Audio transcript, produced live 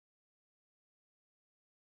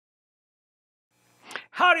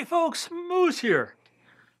Howdy folks, Moose here.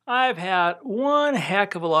 I've had one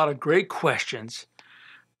heck of a lot of great questions,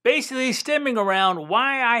 basically stemming around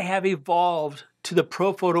why I have evolved to the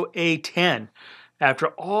Profoto A10 after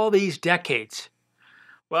all these decades.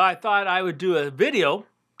 Well, I thought I would do a video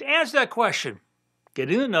to answer that question,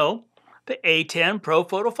 getting to know the A10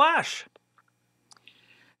 Profoto Flash.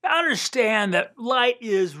 I understand that light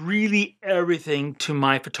is really everything to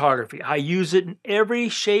my photography. I use it in every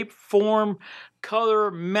shape, form, color,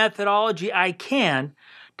 methodology I can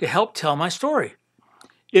to help tell my story.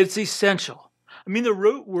 It's essential. The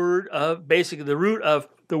root of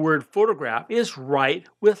the word photograph is right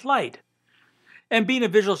with light. And being a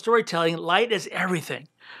visual storytelling, light is everything.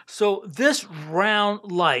 So this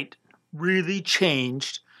round light really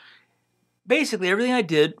changed basically everything I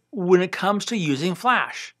did when it comes to using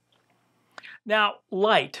flash. Now,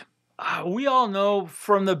 light. We all know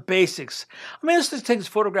from the basics. Let's just take this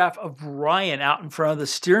photograph of Ryan out in front of the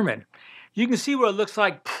steerman. You can see what it looks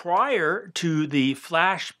like prior to the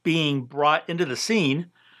flash being brought into the scene.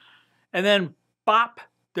 And then, bop,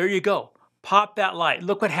 there you go. Pop that light.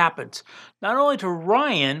 Look what happens. Not only to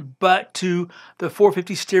Ryan, but to the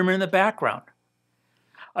 450 steerman in the background.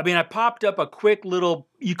 I popped up a quick little,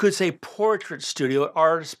 you could say, portrait studio at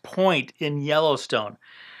Artist Point in Yellowstone.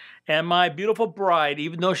 And my beautiful bride,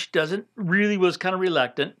 even though she was kind of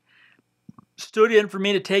reluctant, stood in for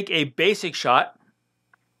me to take a basic shot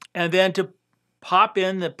and then to pop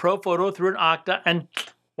in the Profoto through an Octa, and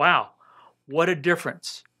wow, what a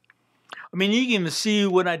difference. You can even see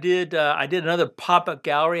when I did another pop-up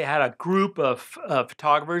gallery. I had a group of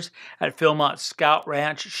photographers at Philmont Scout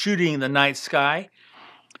Ranch shooting the night sky.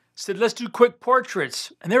 Said, let's do quick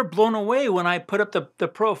portraits. And they were blown away when I put up the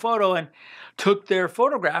Profoto and took their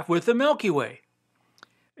photograph with the Milky Way.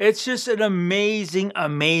 It's just an amazing,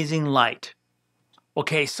 amazing light.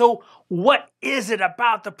 Okay, so what is it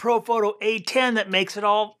about the Profoto A10 that makes it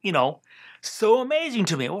all, so amazing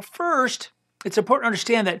to me? Well, first, it's important to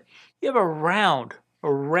understand that you have a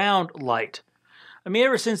round light.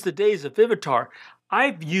 Ever since the days of Vivitar,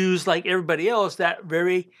 I've used, like everybody else, that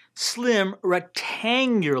very slim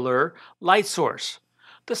rectangular light source.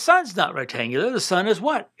 The sun's not rectangular. The sun is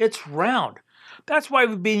what? It's round. That's why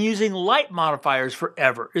we've been using light modifiers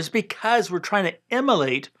forever. It's because we're trying to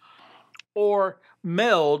emulate or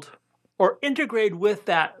meld or integrate with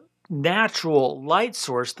that natural light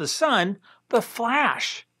source, the sun, the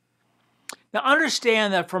flash. Now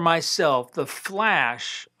understand that for myself, the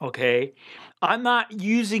flash, okay, I'm not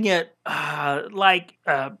using it like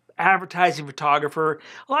advertising photographer.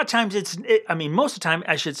 A lot of times most of the time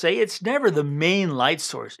I should say, it's never the main light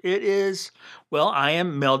source. It is, I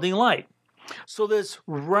am melding light. So this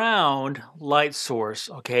round light source,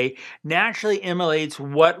 okay, naturally emulates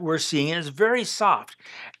what we're seeing. It's very soft.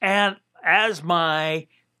 And as my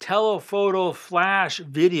telephoto flash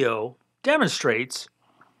video demonstrates,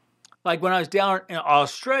 like when I was down in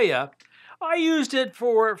Australia, I used it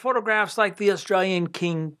for photographs like the Australian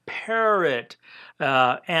king parrot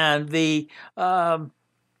and the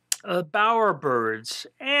bowerbirds,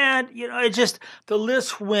 and the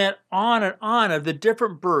list went on and on of the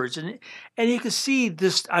different birds, and you can see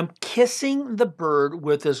this. I'm kissing the bird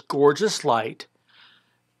with this gorgeous light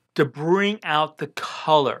to bring out the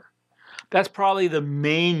color. That's probably the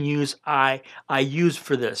main use I use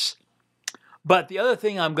for this. But the other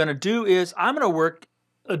thing I'm going to do is I'm going to work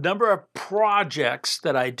a number of projects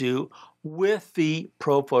that I do with the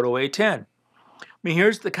Profoto A10.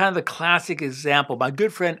 Here's the kind of the classic example. My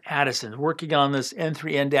good friend Addison is working on this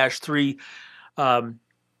N3N-3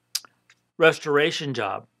 restoration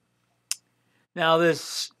job. Now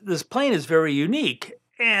this plane is very unique,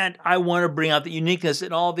 and I want to bring out the uniqueness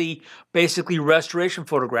in all the basically restoration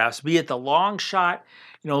photographs, be it the long shot,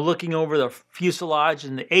 looking over the fuselage,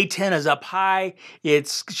 and the A10 is up high.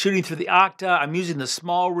 It's shooting through the Octa. I'm using the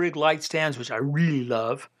small rig light stands, which I really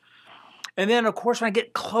love. And then, of course, when I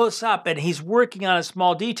get close up and he's working on a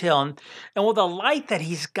small detail, and with the light that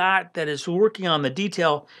he's got that is working on the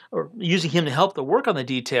detail, or using him to help the work on the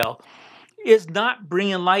detail, is not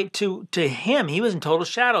bringing light to him. He was in total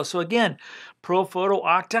shadow. So again, Profoto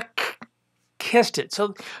Octa kissed it.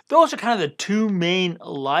 So those are kind of the two main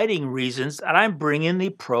lighting reasons that I'm bringing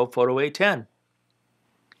the Profoto A10.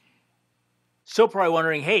 So probably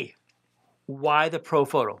wondering, hey, why the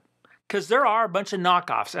Profoto? Because there are a bunch of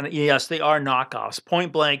knockoffs, and yes, they are knockoffs.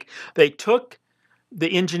 Point blank, they took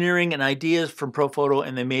the engineering and ideas from Profoto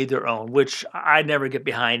and they made their own, which I never get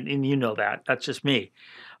behind, and you know that. That's just me.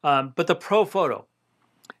 But the Profoto,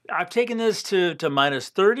 I've taken this to minus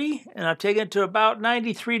 30, and I've taken it to about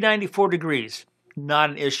 93, 94 degrees. Not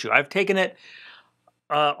an issue. I've taken it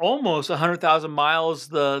almost 100,000 miles,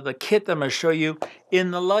 the kit that I'm going to show you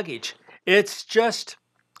in the luggage. It just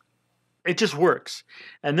works.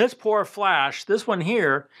 And this poor flash, this one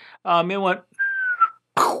here, it went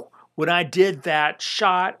when I did that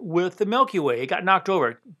shot with the Milky Way. It got knocked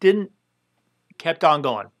over. Kept on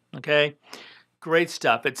going. Okay, great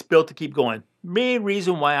stuff. It's built to keep going. Main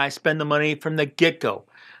reason why I spend the money from the get-go.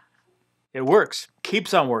 It works.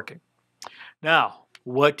 Keeps on working. Now,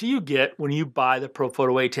 what do you get when you buy the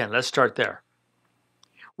Profoto A10? Let's start there.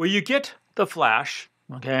 Well, you get the flash,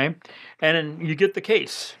 okay, and then you get the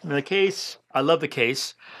case. And the case, I love the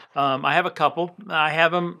case. I have a couple. I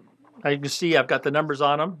have them. As you can see, I've got the numbers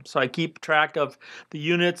on them, so I keep track of the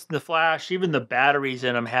units, the flash, even the batteries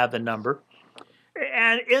in them have the number.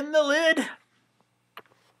 And in the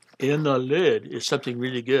lid is something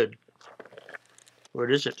really good. Where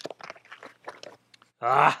is it?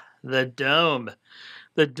 Ah, the dome.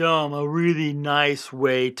 The dome, a really nice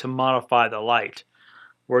way to modify the light.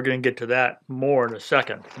 We're going to get to that more in a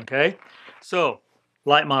second, okay? So,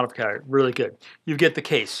 light modifier, really good. You get the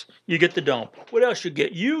case. You get the dome. What else you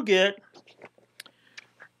get? You get,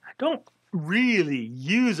 I don't really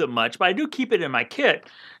use it much, but I do keep it in my kit.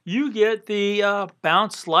 You get the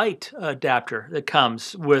bounce light adapter that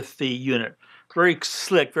comes with the unit. Very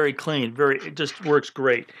slick, very clean, it just works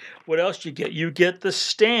great. What else do you get? You get the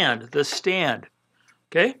stand,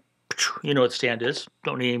 okay? You know what stand is.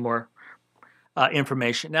 Don't need any more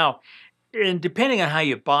information. Now, and depending on how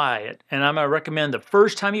you buy it, and I'm going to recommend the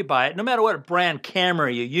first time you buy it, no matter what brand camera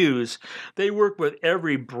you use, they work with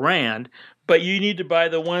every brand, but you need to buy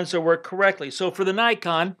the ones that work correctly. So for the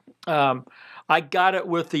Nikon, I got it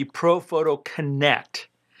with the Profoto Connect.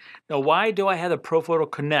 Now, why do I have the Profoto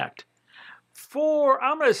Connect?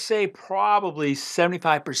 I'm going to say probably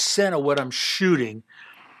 75% of what I'm shooting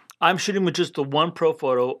with just the one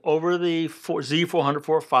Profoto over the Z400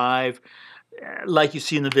 4.5, like you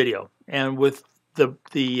see in the video. And with the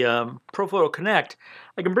Profoto Connect,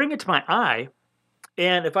 I can bring it to my eye,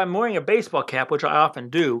 and if I'm wearing a baseball cap, which I often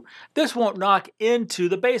do, this won't knock into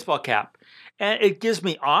the baseball cap. And it gives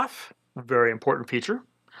me off, a very important feature.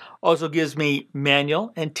 Also gives me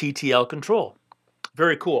manual and TTL control.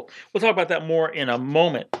 Very cool. We'll talk about that more in a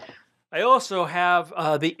moment. I also have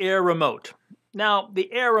the Air Remote. Now, the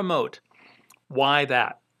Air Remote, why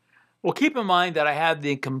that? Well, keep in mind that I have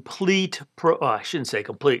the complete, I shouldn't say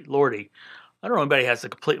complete, lordy. I don't know if anybody has the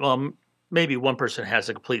complete, well, maybe one person has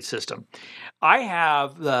a complete system. I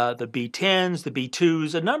have the B10s, the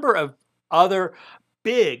B2s, a number of other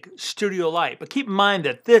big studio light. But keep in mind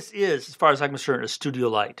that this is, as far as I'm concerned, a studio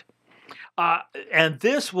light. And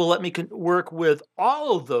this will let me work with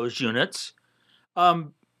all of those units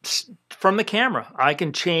from the camera. I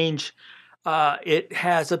can change, it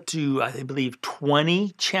has up to, I believe,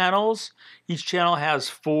 20 channels. Each channel has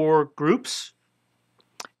 4 groups.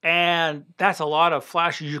 And that's a lot of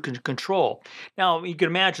flashes you can control. Now, you can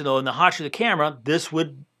imagine, though, in the hot shot of the camera, this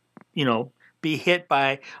would, be hit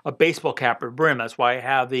by a baseball cap or brim. That's why I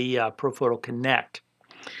have the Profoto Connect.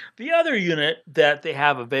 The other unit that they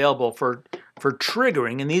have available for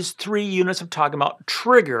triggering, and these 3 units I'm talking about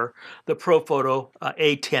trigger the Profoto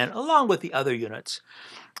A10 along with the other units.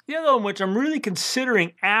 The other one, which I'm really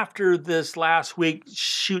considering after this last week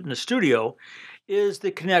shoot in the studio, is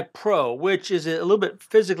the Connect Pro, which is a little bit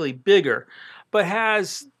physically bigger, but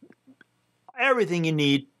has everything you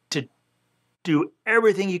need to do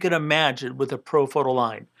everything you can imagine with a Profoto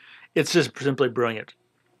line. It's just simply brilliant.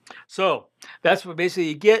 So that's what basically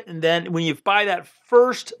you get, and then when you buy that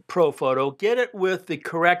first Profoto, get it with the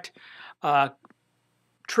correct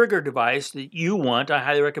trigger device that you want. I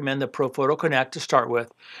highly recommend the Profoto Connect to start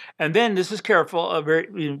with. And then this is careful, very,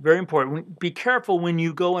 very important. Be careful when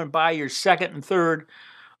you go and buy your second and third.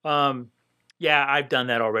 Yeah, I've done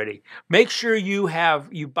that already. Make sure you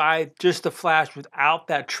buy just the flash without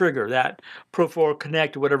that trigger, that Profoto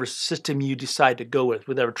Connect, or whatever system you decide to go with,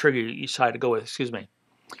 whatever trigger you decide to go with, excuse me.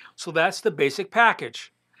 So that's the basic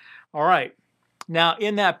package. All right. Now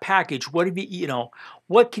in that package,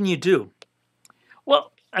 what can you do?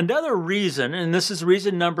 Well, another reason, and this is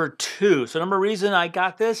reason number 2. So number reason I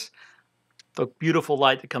got this, the beautiful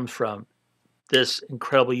light that comes from this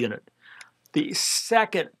incredible unit. The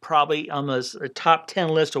second, probably on the top 10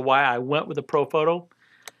 list of why I went with the Profoto,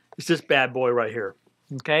 is this bad boy right here.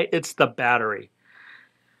 Okay, it's the battery.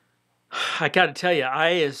 I got to tell you, I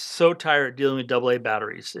is so tired of dealing with AA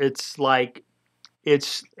batteries. It's like,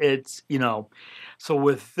 so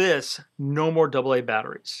with this, no more AA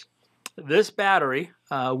batteries. This battery,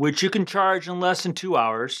 which you can charge in less than 2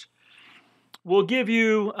 hours, will give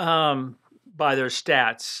you, by their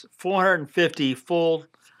stats, 450 full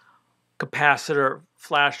capacitor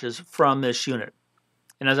flashes from this unit.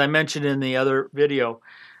 And as I mentioned in the other video,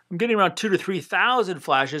 I'm getting around 2,000 to 3,000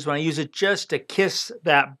 flashes when I use it just to kiss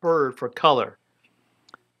that bird for color.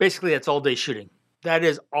 Basically, that's all day shooting. That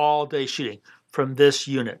is all day shooting from this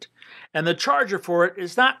unit. And the charger for it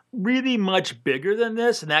is not really much bigger than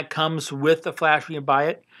this, and that comes with the flash when you buy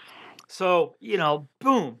it. So, you know,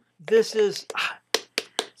 boom, this is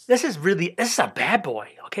a bad boy,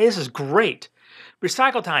 okay? This is great.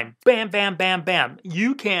 Recycle time, bam, bam, bam, bam.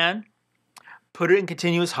 You can put it in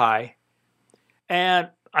continuous high. And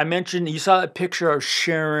I mentioned, you saw that picture of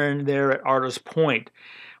Sharon there at Artist Point.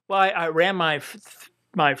 Well, I ran my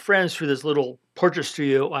friends through this little portrait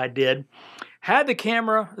studio I did. Had the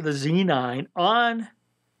camera, the Z9, on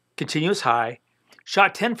continuous high.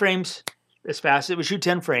 Shot 10 frames as fast as it would shoot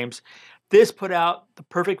 10 frames. This put out the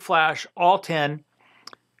perfect flash, all 10.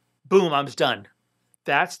 Boom, I was done.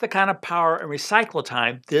 That's the kind of power and recycle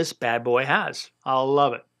time this bad boy has. I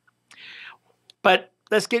love it. But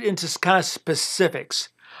let's get into kind of specifics.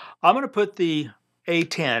 I'm going to put the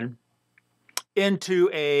A10 into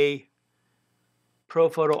a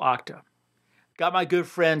Profoto Octa. Got my good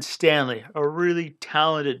friend Stanley, a really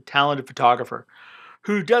talented photographer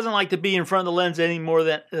who doesn't like to be in front of the lens any more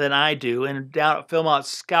than I do. And down at Film Out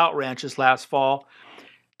Scout Ranch this last fall,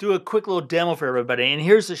 do a quick little demo for everybody. And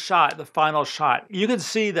here's the shot, the final shot. You can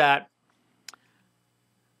see that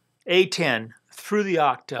A10 through the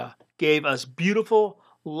Octa gave us beautiful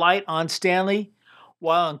light on Stanley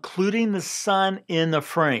while including the sun in the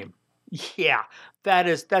frame. Yeah,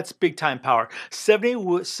 that's big time power.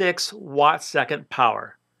 76 watt second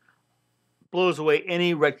power. Blows away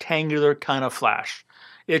any rectangular kind of flash.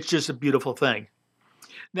 It's just a beautiful thing.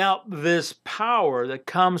 Now, this power that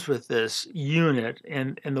comes with this unit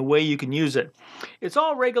and the way you can use it, it's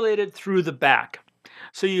all regulated through the back.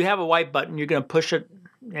 So you have a white button, you're going to push it,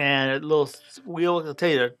 and a little wheel will tell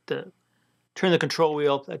you to turn the control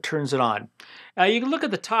wheel, that turns it on. Now you can look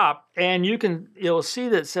at the top and you'll see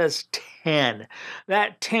that it says 10.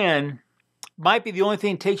 That 10 might be the only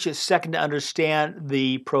thing that takes you a second to understand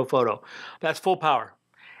the Profoto. That's full power.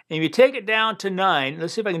 And if you take it down to 9,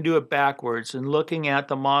 let's see if I can do it backwards and looking at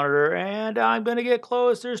the monitor, and I'm going to get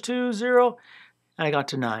close. There's 2, 0, and I got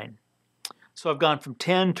to 9. So I've gone from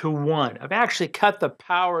 10 to 1. I've actually cut the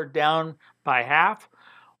power down by half,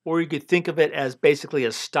 or you could think of it as basically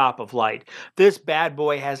a stop of light. This bad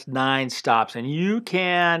boy has 9 stops, and you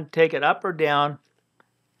can take it up or down,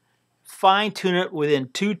 fine-tune it within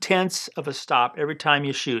 0.2 of a stop every time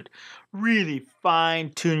you shoot. Really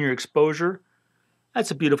fine-tune your exposure.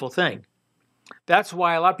 That's a beautiful thing. That's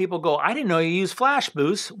why a lot of people go, I didn't know you use flash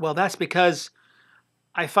boost. Well, that's because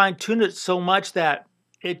I fine-tune it so much that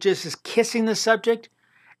it just is kissing the subject,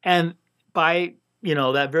 and by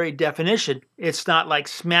that very definition, it's not like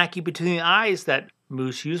smack you between the eyes that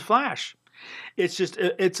moose use flash.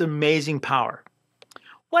 It's amazing power.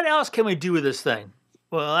 What else can we do with this thing?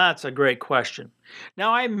 Well, that's a great question.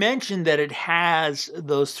 Now, I mentioned that it has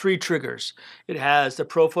those 3 triggers. It has the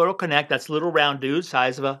Profoto Connect, that's a little round dude,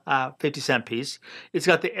 size of a 50-cent piece. It's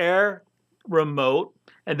got the Air remote,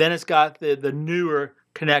 and then it's got the newer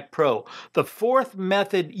Connect Pro. The 4th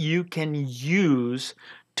method you can use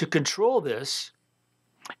to control this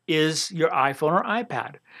is your iPhone or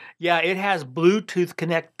iPad. Yeah, it has Bluetooth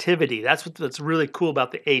connectivity. That's what's really cool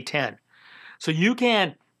about the A10. So you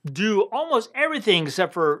can do almost everything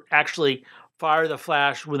except for actually fire the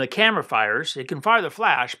flash when the camera fires. It can fire the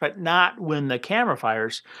flash, but not when the camera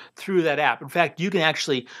fires through that app. In fact, you can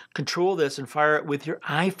actually control this and fire it with your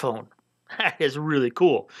iPhone. That is really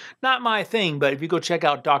cool. Not my thing, but if you go check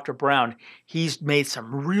out Dr. Brown, he's made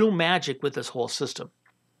some real magic with this whole system.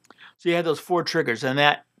 So you have those 4 triggers, and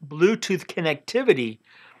that Bluetooth connectivity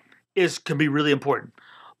can be really important.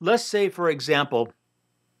 Let's say, for example,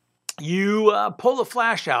 you pull the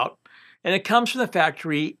flash out, and it comes from the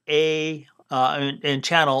factory in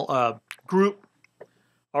channel group.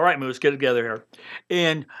 All right, Moose, get it together here.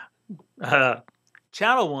 In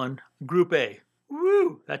channel 1, group A.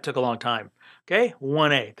 Woo, that took a long time. Okay,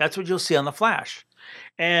 1A. That's what you'll see on the flash.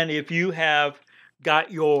 And if you have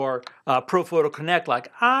got your Profoto Connect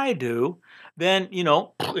like I do, then,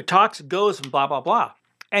 it talks, goes, and blah, blah, blah.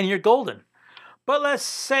 And you're golden. But let's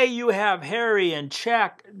say you have Harry and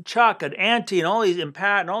Chuck and Auntie and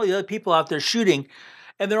Pat and all these other people out there shooting,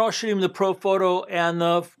 and they're all shooting the Profoto and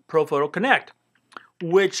the Profoto Connect,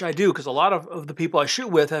 which I do because a lot of the people I shoot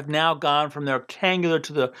with have now gone from the rectangular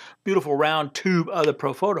to the beautiful round tube of the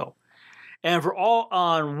Profoto. And if we're all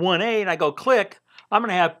on 1A and I go click, I'm going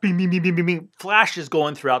to have bing, bing, bing, bing, bing, bing, flashes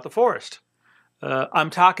going throughout the forest. I'm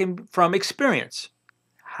talking from experience.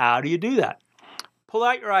 How do you do that? Pull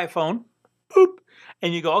out your iPhone, boop,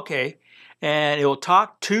 and you go, okay, and it will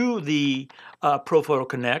talk to the Profoto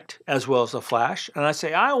Connect as well as the flash. And I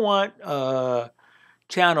say, I want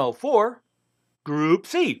channel 4, group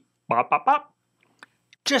C. Bop, bop, bop.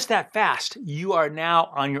 Just that fast. You are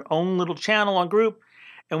now on your own little channel on group.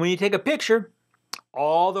 And when you take a picture,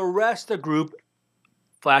 all the rest of the group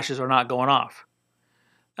flashes are not going off.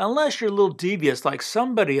 Unless you're a little devious, like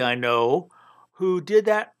somebody I know who did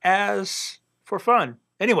that as for fun.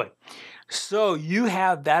 Anyway, so you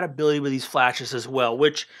have that ability with these flashes as well,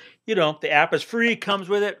 which, you know, the app is free, comes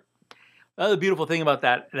with it. Another beautiful thing about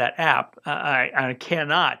that app, I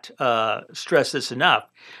cannot stress this enough,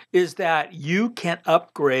 is that you can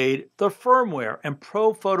upgrade the firmware. And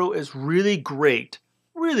Profoto is really great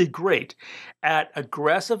at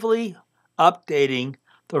aggressively updating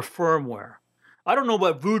the firmware. I don't know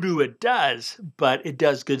what voodoo it does, but it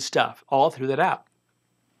does good stuff all through that app.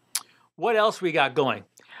 What else we got going?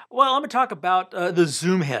 Well, I'm going to talk about the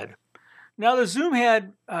zoom head. Now, the zoom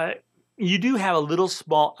head, you do have a little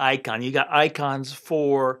small icon. You got icons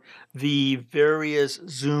for the various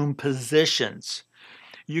zoom positions.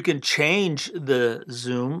 You can change the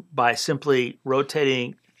zoom by simply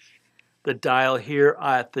rotating the dial here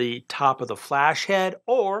at the top of the flash head,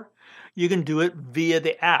 or you can do it via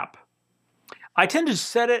the app. I tend to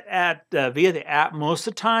set it at via the app most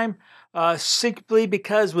of the time, simply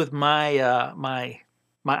because with my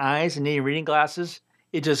my eyes and needing reading glasses,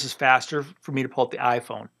 it just is faster for me to pull up the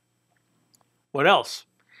iPhone. What else?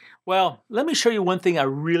 Well, let me show you one thing I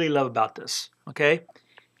really love about this, okay?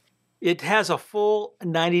 It has a full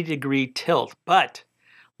 90-degree tilt, but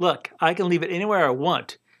look, I can leave it anywhere I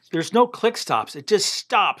want. There's no click stops. It just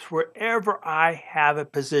stops wherever I have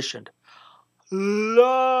it positioned.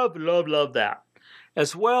 Love, love, love that.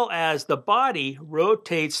 As well as the body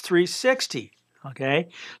rotates 360, okay?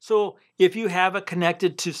 So if you have it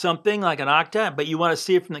connected to something like an Octa, but you want to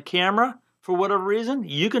see it from the camera, for whatever reason,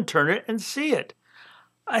 you can turn it and see it.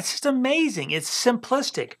 It's just amazing. It's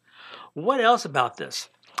simplistic. What else about this?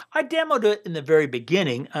 I demoed it in the very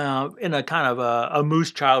beginning in a kind of a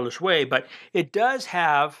moose childish way, but it does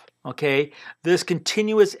have, okay, this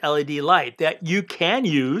continuous LED light that you can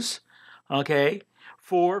use, okay,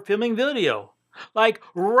 for filming video. Like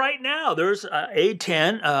right now, there's an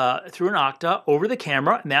A10 through an Octa over the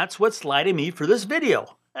camera, and that's what's lighting me for this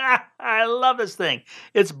video. I love this thing.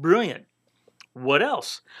 It's brilliant. What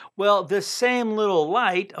else? Well, this same little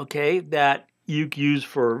light, okay, that you use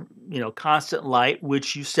for, you know, constant light,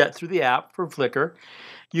 which you set through the app for flicker.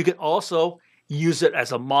 You can also use it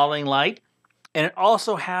as a modeling light, and it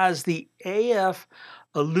also has the AF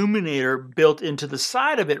illuminator built into the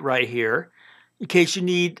side of it right here, in case you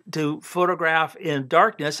need to photograph in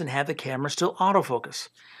darkness and have the camera still autofocus.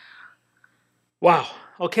 Wow.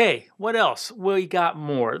 Okay, what else? We got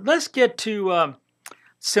more. Let's get to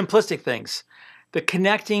simplistic things. The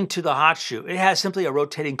connecting to the hot shoe. It has simply a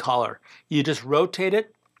rotating collar. You just rotate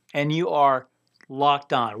it and you are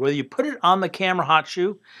locked on. Whether you put it on the camera hot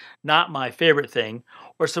shoe, not my favorite thing,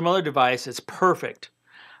 or some other device, it's perfect.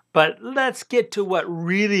 But let's get to what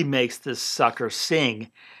really makes this sucker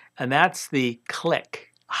sing, and that's the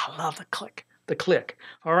click. I love the click. The click.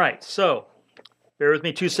 All right, so bear with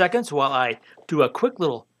me 2 seconds while I do a quick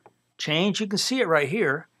little change. You can see it right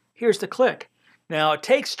here. Here's the click. Now, it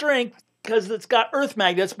takes strength because it's got earth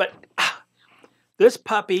magnets, but this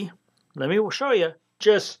puppy, let me show you,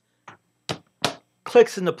 just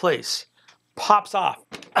clicks into place, pops off,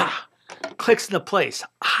 clicks into place.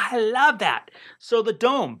 I love that. So the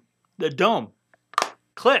dome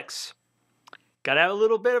clicks. Got to have a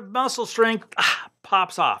little bit of muscle strength,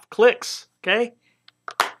 pops off, clicks, okay?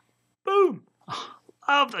 Boom.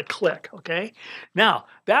 Love the click, okay? Now,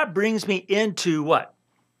 that brings me into what?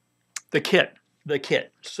 The kit.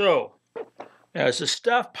 So, as the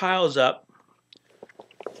stuff piles up,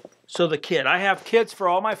 so the kit. I have kits for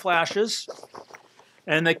all my flashes,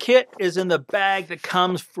 and the kit is in the bag that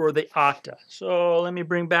comes for the Octa. So let me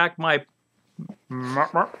bring back my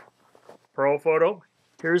Profoto.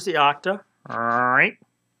 Here's the Octa. All right.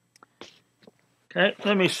 Okay,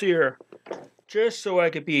 let me see here. Just so I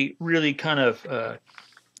could be really kind of,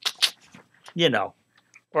 you know,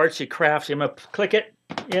 artsy craftsy. I'm going to click it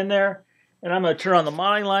in there, and I'm going to turn on the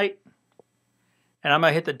mounting light. And I'm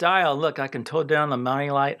going to hit the dial. Look, I can tone down the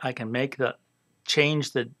mounting light. I can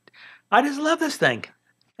change the, I just love this thing.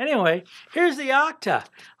 Anyway, here's the Octa.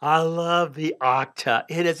 I love the Octa.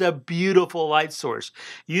 It is a beautiful light source.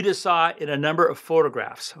 You just saw it in a number of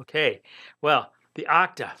photographs. Okay, well, the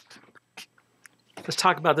Octa. Let's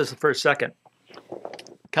talk about this for a second.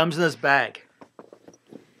 Comes in this bag.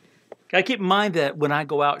 Gotta keep in mind that when I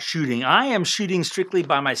go out shooting, I am shooting strictly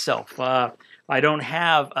by myself. I don't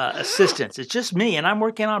have assistants. It's just me, and I'm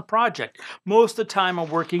working on a project. Most of the time, I'm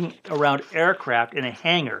working around aircraft in a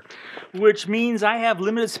hangar, which means I have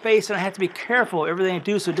limited space, and I have to be careful of everything I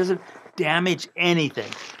do so it doesn't damage anything.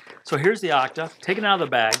 So here's the Octa. Take it out of the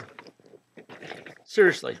bag.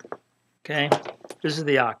 Seriously, okay? This is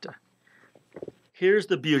the Octa. Here's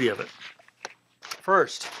the beauty of it.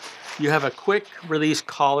 First, you have a quick release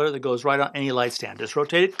collar that goes right on any light stand. Just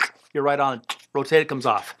rotate it, you're right on it. Rotate it, comes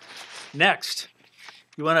off. Next,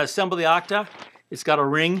 you want to assemble the Octa. It's got a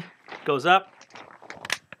ring, goes up.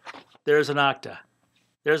 There's an Octa.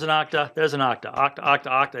 There's an Octa, there's an Octa. Octa, Octa,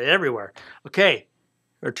 Octa, everywhere. Okay,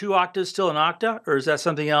 are 2 Octas still an Octa, or is that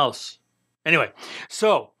something else? Anyway,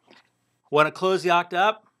 so, want to close the Octa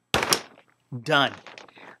up? Done.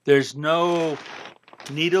 There's no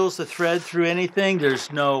needles to thread through anything.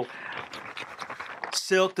 There's no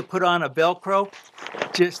silk to put on a Velcro.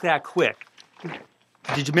 Just that quick.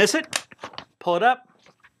 Did you miss it? Pull it up.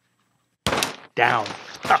 Down.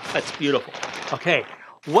 Oh, that's beautiful. Okay,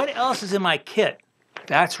 what else is in my kit?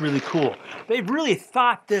 That's really cool. They've really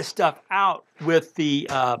thought this stuff out with the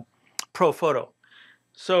Profoto.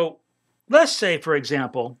 So let's say, for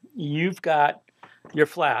example, you've got your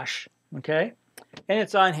flash, okay, and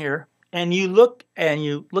it's on here, and you look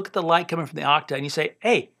at the light coming from the Octa, and you say,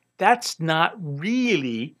 hey, that's not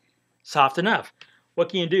really soft enough. What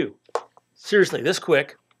can you do? Seriously, this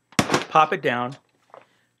quick, pop it down,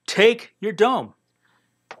 take your dome.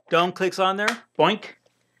 Dome clicks on there, boink.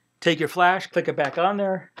 Take your flash, click it back on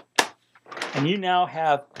there, and you now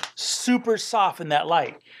have super softened that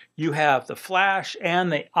light. You have the flash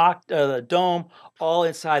and the dome all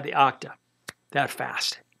inside the Octa. That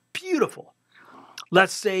fast. Beautiful.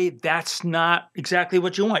 Let's say that's not exactly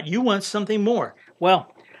what you want. You want something more.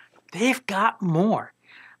 Well, they've got more.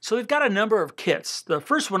 So they've got a number of kits. The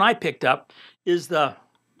first one I picked up is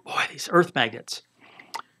these earth magnets.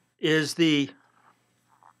 Is the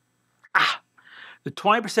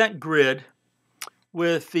 20% grid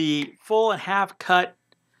with the full and half cut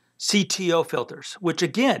CTO filters, which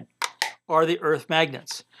again are the earth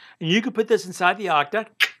magnets. And you can put this inside the Octa,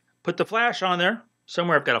 put the flash on there.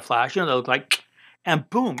 Somewhere I've got a flash, you know, they look like, and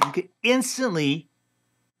boom, you can instantly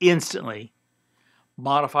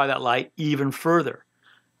modify that light even further.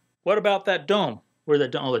 What about that dome? Where's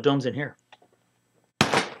that dome? Oh, the dome's in here.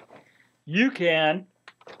 You can,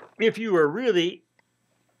 if you were really,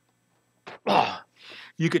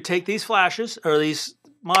 you could take these flashes, or these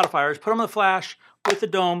modifiers, put them on the flash with the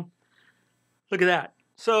dome. Look at that.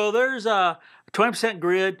 So there's a 20%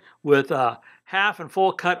 grid with a half and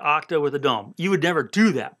full cut Octa with a dome. You would never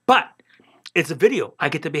do that, but it's a video. I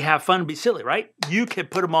get to have fun and be silly, right? You can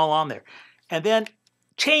put them all on there. And then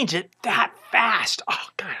change it that fast. Oh,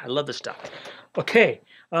 God, I love this stuff. Okay,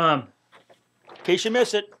 in case you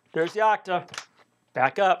miss it, there's the Octa.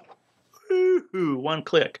 Back up. Woo-hoo, one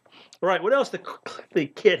click. All right, what else the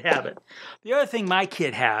kit have it? The other thing my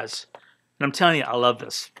kit has, and I'm telling you, I love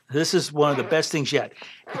this. This is one of the best things yet.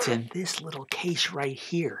 It's in this little case right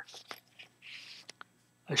here.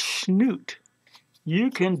 A snoot. You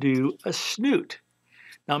can do a snoot.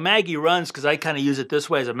 Now, Maggie runs because I kind of use it this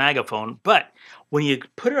way as a megaphone, but when you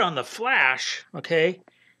put it on the flash, okay,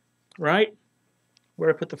 right? Where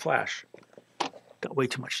did I put the flash? Got way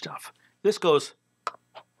too much stuff. This goes,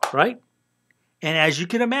 right? And as you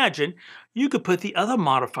can imagine, you could put the other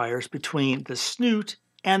modifiers between the snoot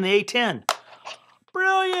and the A10.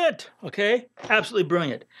 Brilliant! Okay? Absolutely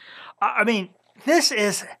brilliant. I mean, this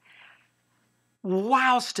is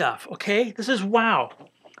wow stuff, okay? This is wow.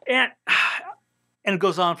 And it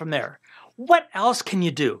goes on from there. What else can you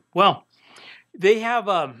do? Well,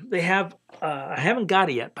 I haven't got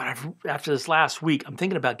it yet, but after this last week, I'm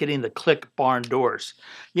thinking about getting the click barn doors.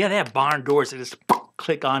 Yeah, they have barn doors that just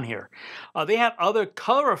click on here. They have other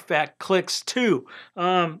color effect clicks too.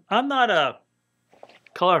 I'm not a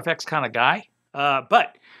color effects kind of guy,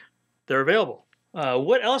 but they're available.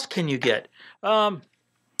 What else can you get? If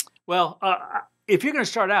you're going to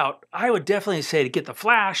start out, I would definitely say to get the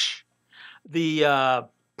flash, the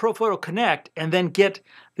Profoto Connect, and then get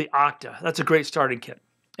the Octa. That's a great starting kit.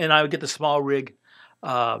 And I would get the small rig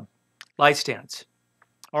light stands.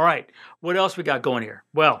 All right, what else we got going here?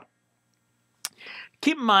 Well,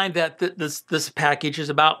 keep in mind that this package is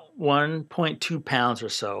about 1.2 pounds or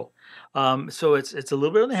so. So it's a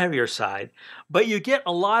little bit on the heavier side, but you get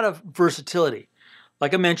a lot of versatility.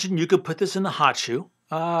 Like I mentioned, you could put this in the hot shoe,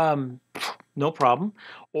 no problem,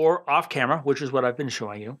 or off camera, which is what I've been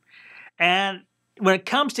showing you. And when it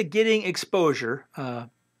comes to getting exposure,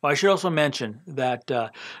 I should also mention that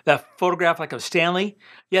that photograph like of Stanley,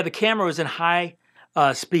 yeah, the camera was in high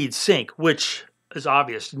speed sync, which is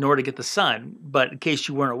obvious in order to get the sun, but in case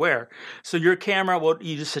you weren't aware. So your camera, well,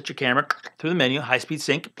 you just set your camera through the menu, high-speed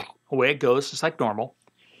sync, away it goes, just like normal.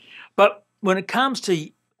 But when it comes to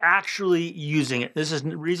actually using it, this is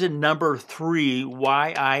reason number 3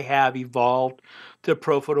 why I have evolved the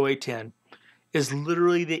Profoto A10, is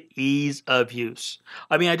literally the ease of use.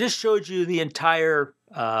 I mean, I just showed you the entire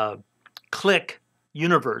click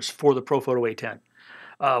universe for the Profoto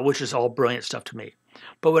A10, which is all brilliant stuff to me.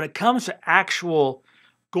 But when it comes to actual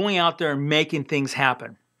going out there and making things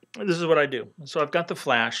happen, this is what I do. So I've got the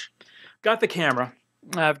flash, got the camera,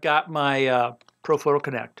 I've got my Profoto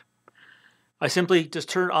Connect. I simply just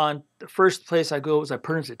turn on, the first place I go is I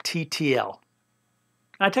put it to TTL.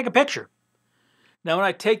 And I take a picture. Now when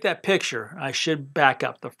I take that picture, I should back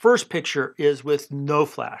up. The first picture is with no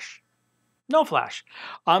flash. No flash.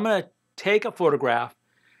 I'm going to take a photograph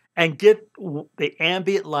and get the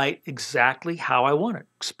ambient light exactly how I want it.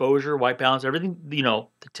 Exposure, white balance, everything,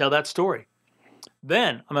 to tell that story.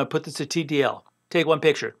 Then I'm going to put this to TTL. Take one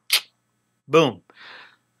picture. Boom.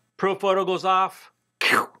 Profoto goes off.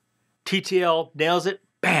 TTL nails it.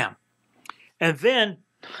 Bam. And then,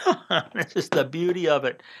 this is the beauty of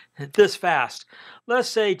it, this fast. Let's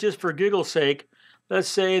say, just for giggle's sake, let's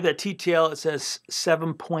say that TTL, it says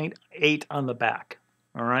 7.8 on the back.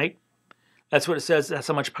 All right? That's what it says. That's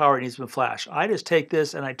how much power it needs to flash. I just take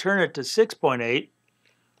this and I turn it to 6.8.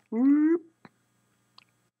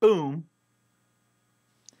 Boom.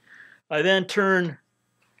 I then turn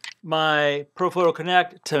my Profoto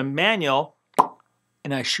Connect to manual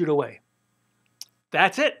and I shoot away.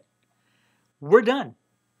 That's it. We're done.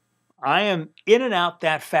 I am in and out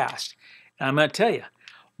that fast. And I'm going to tell you,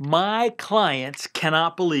 my clients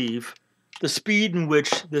cannot believe the speed in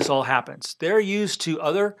which this all happens. They're used to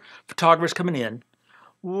other photographers coming in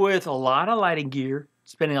with a lot of lighting gear,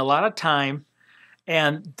 spending a lot of time,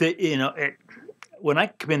 and when I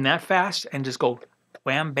come in that fast and just go,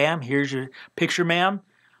 wham, bam, here's your picture, ma'am,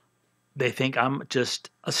 they think I'm just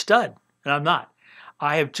a stud, and I'm not.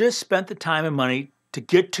 I have just spent the time and money to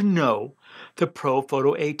get to know the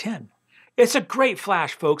Profoto A10. It's a great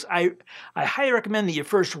flash, folks. I highly recommend that you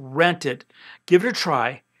first rent it, give it a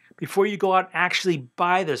try, before you go out and actually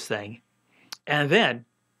buy this thing, and then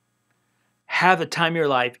have the time of your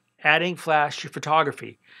life adding flash to your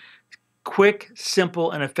photography. Quick,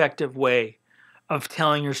 simple, and effective way of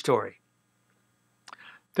telling your story.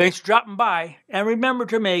 Thanks for dropping by, and remember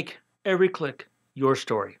to make every click your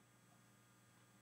story.